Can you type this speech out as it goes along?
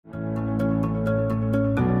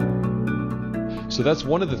So that's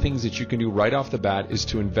one of the things that you can do right off the bat, is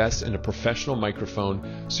to invest in a professional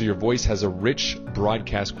microphone so your voice has a rich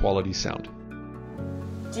broadcast quality sound.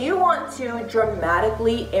 Do you want to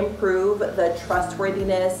dramatically improve the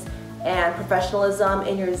trustworthiness and professionalism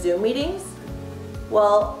in your Zoom meetings?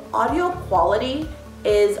 Well, audio quality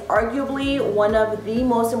is arguably one of the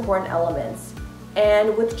most important elements.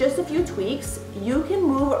 And with just a few tweaks, you can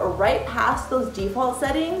move right past those default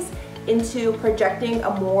settings into projecting a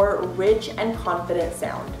more rich and confident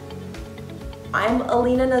sound. I'm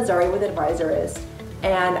Alina Nazari with Advisorist,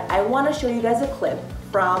 and I want to show you guys a clip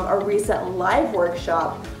from a recent live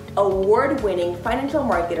workshop award-winning financial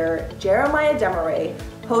marketer Jeremiah Demaray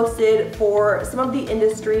hosted for some of the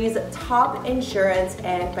industry's top insurance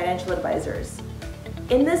and financial advisors.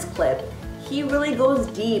 In this clip, he really goes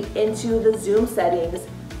deep into the Zoom settings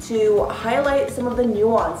to highlight some of the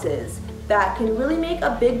nuances that can really make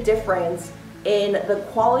a big difference in the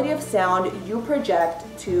quality of sound you project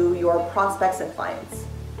to your prospects and clients.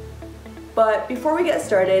 But before we get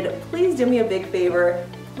started, please do me a big favor.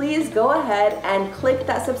 Please go ahead and click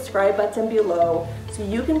that subscribe button below so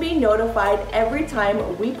you can be notified every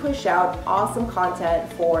time we push out awesome content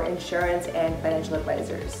for insurance and financial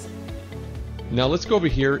advisors. Now let's go over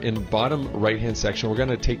here in the bottom right hand section. We're going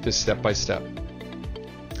to take this step by step.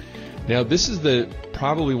 Now this is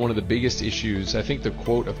probably one of the biggest issues. I think the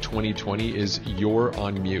quote of 2020 is "you're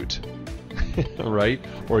on mute." Right?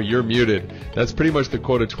 Or "you're muted." That's pretty much the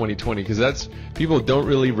quote of 2020, because people don't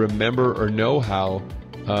really remember or know how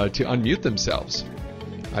to unmute themselves.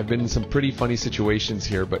 I've been in some pretty funny situations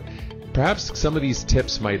here, but perhaps some of these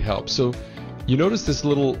tips might help. So you notice this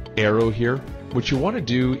little arrow here. What you want to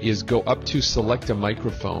do is go up to select a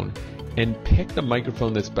microphone and pick the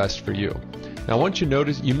microphone that's best for you. Now I want you to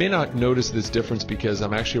notice, you may not notice this difference because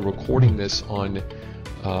I'm actually recording this on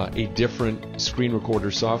a different screen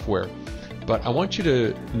recorder software, but I want you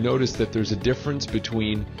to notice that there's a difference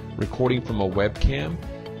between recording from a webcam,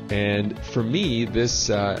 and for me this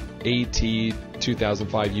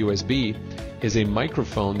AT2005 USB is a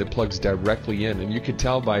microphone that plugs directly in, and you can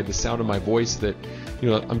tell by the sound of my voice that, you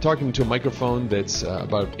know, I'm talking to a microphone that's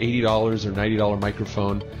about $80 or $90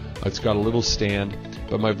 microphone. It's got a little stand,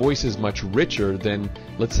 but my voice is much richer than,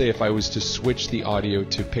 let's say, if I was to switch the audio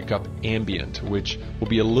to pick up ambient, which will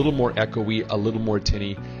be a little more echoey, a little more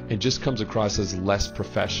tinny, and just comes across as less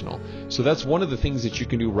professional. So that's one of the things that you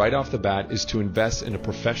can do right off the bat, is to invest in a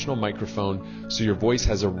professional microphone so your voice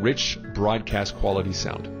has a rich broadcast quality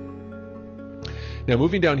sound. Now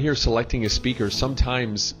moving down here, selecting a speaker,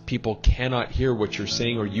 sometimes people cannot hear what you're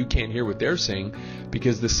saying, or you can't hear what they're saying,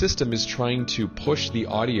 because the system is trying to push the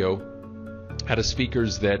audio out of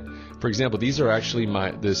speakers that, for example, these are actually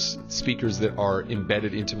the speakers that are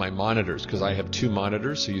embedded into my monitors, because I have two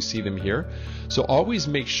monitors, so you see them here. So always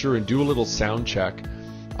make sure and do a little sound check.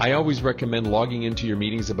 I always recommend logging into your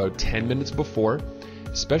meetings about 10 minutes before,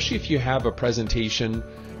 especially if you have a presentation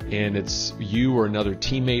and it's you or another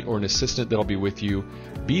teammate or an assistant that'll be with you.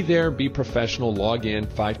 Be there, be professional, log in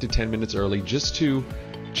 5 to 10 minutes early just to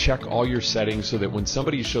check all your settings so that when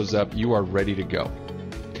somebody shows up, you are ready to go.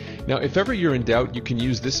 Now, if ever you're in doubt, you can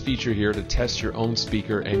use this feature here to test your own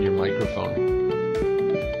speaker and your microphone.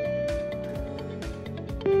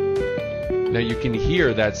 Now you can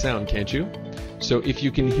hear that sound, can't you? So if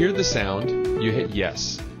you can hear the sound, you hit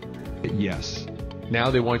yes. Hit yes. Now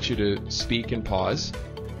they want you to speak and pause.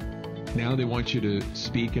 Now they want you to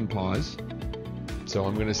speak and pause. So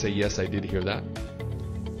I'm going to say yes, I did hear that.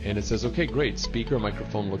 And it says, okay, great, speaker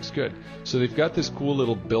microphone looks good. So they've got this cool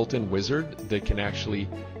little built-in wizard that can actually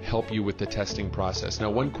help you with the testing process. Now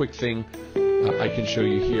one quick thing I can show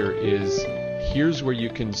you here is, here's where you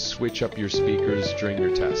can switch up your speakers during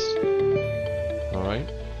your test. All right,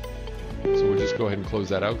 so we'll just go ahead and close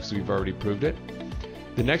that out because we've already proved it.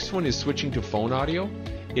 The next one is switching to phone audio.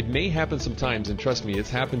 It may happen sometimes, and trust me, it's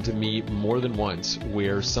happened to me more than once,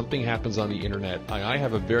 where something happens on the internet. I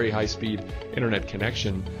have a very high-speed internet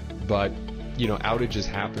connection, but you know, outages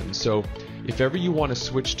happen. So if ever you want to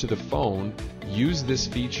switch to the phone, use this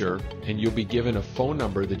feature and you'll be given a phone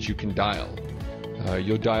number that you can dial.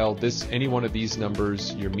 You'll dial any one of these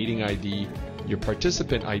numbers, your meeting ID, your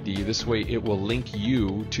participant ID. This way it will link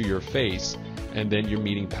you to your face and then your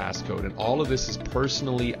meeting passcode. And all of this is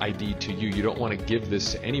personally ID'd to you. You don't want to give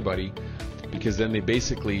this to anybody, because then they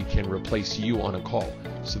basically can replace you on a call.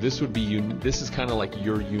 So this would be this is kind of like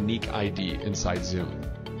your unique ID inside Zoom.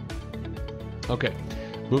 Okay,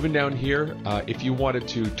 moving down here, if you wanted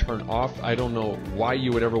to turn off, I don't know why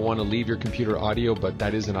you would ever want to leave your computer audio, but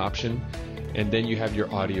that is an option. And then you have your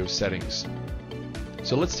audio settings.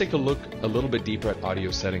 So let's take a look a little bit deeper at audio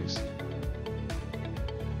settings.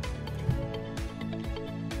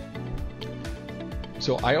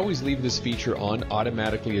 So I always leave this feature on,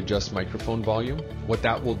 automatically adjust microphone volume. What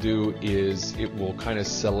that will do is it will kind of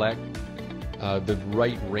select the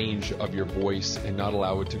right range of your voice and not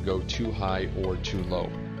allow it to go too high or too low.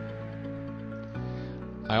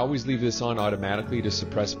 I always leave this on automatically to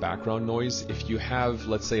suppress background noise. If you have,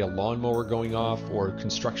 let's say, a lawnmower going off or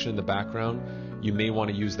construction in the background, you may want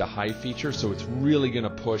to use the high feature, so it's really going to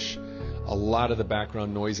push a lot of the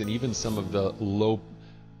background noise and even some of the low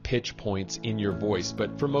pitch points in your voice.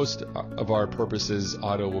 But for most of our purposes,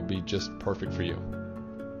 auto will be just perfect for you.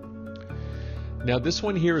 Now this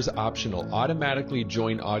one here is optional. Automatically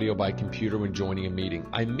join audio by computer when joining a meeting.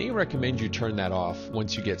 I may recommend you turn that off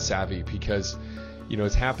once you get savvy, because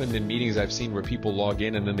it's happened in meetings I've seen where people log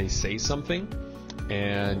in and then they say something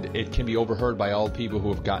and it can be overheard by all people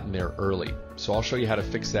who have gotten there early. So I'll show you how to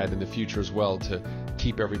fix that in the future as well, to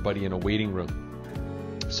keep everybody in a waiting room.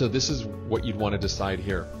 So this is what you'd want to decide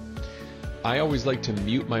here. I always like to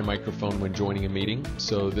mute my microphone when joining a meeting,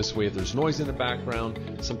 so this way if there's noise in the background,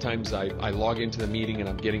 sometimes I log into the meeting and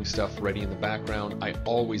I'm getting stuff ready in the background, I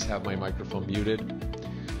always have my microphone muted.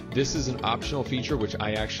 This is an optional feature which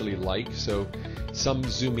I actually like. So some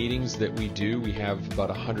Zoom meetings that we do, we have about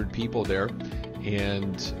 100 people there,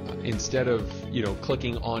 and instead of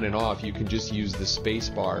clicking on and off, you can just use the space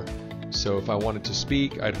bar. So if I wanted to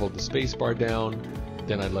speak, I'd hold the space bar down,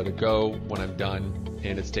 then I'd let it go when I'm done,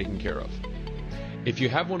 and it's taken care of. If you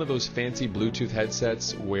have one of those fancy Bluetooth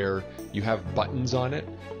headsets where you have buttons on it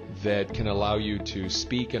that can allow you to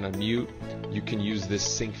speak and unmute, you can use this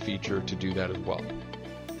sync feature to do that as well.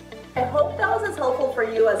 I hope that was as helpful for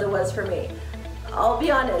you as it was for me. I'll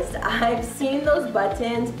be honest, I've seen those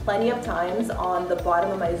buttons plenty of times on the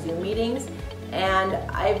bottom of my Zoom meetings, and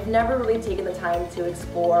I've never really taken the time to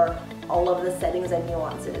explore all of the settings and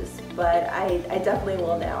nuances, but I definitely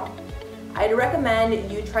will now. I'd recommend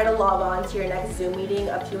you try to log on to your next Zoom meeting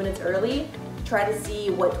a few minutes early to try to see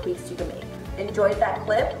what tweaks you can make. Enjoyed that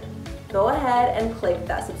clip? Go ahead and click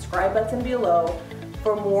that subscribe button below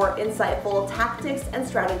for more insightful tactics and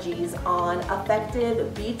strategies on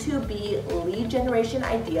effective B2B lead generation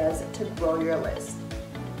ideas to grow your list.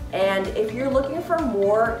 And if you're looking for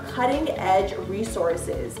more cutting-edge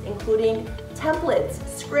resources, including templates,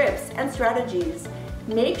 scripts, and strategies,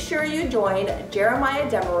 make sure you join Jeremiah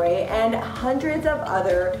Demaray and hundreds of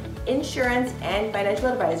other insurance and financial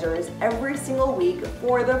advisors every single week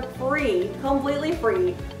for the free, completely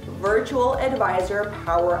free, Virtual Advisor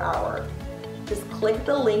Power Hour. Just click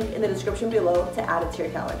the link in the description below to add it to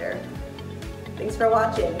your calendar. Thanks for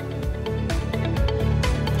watching.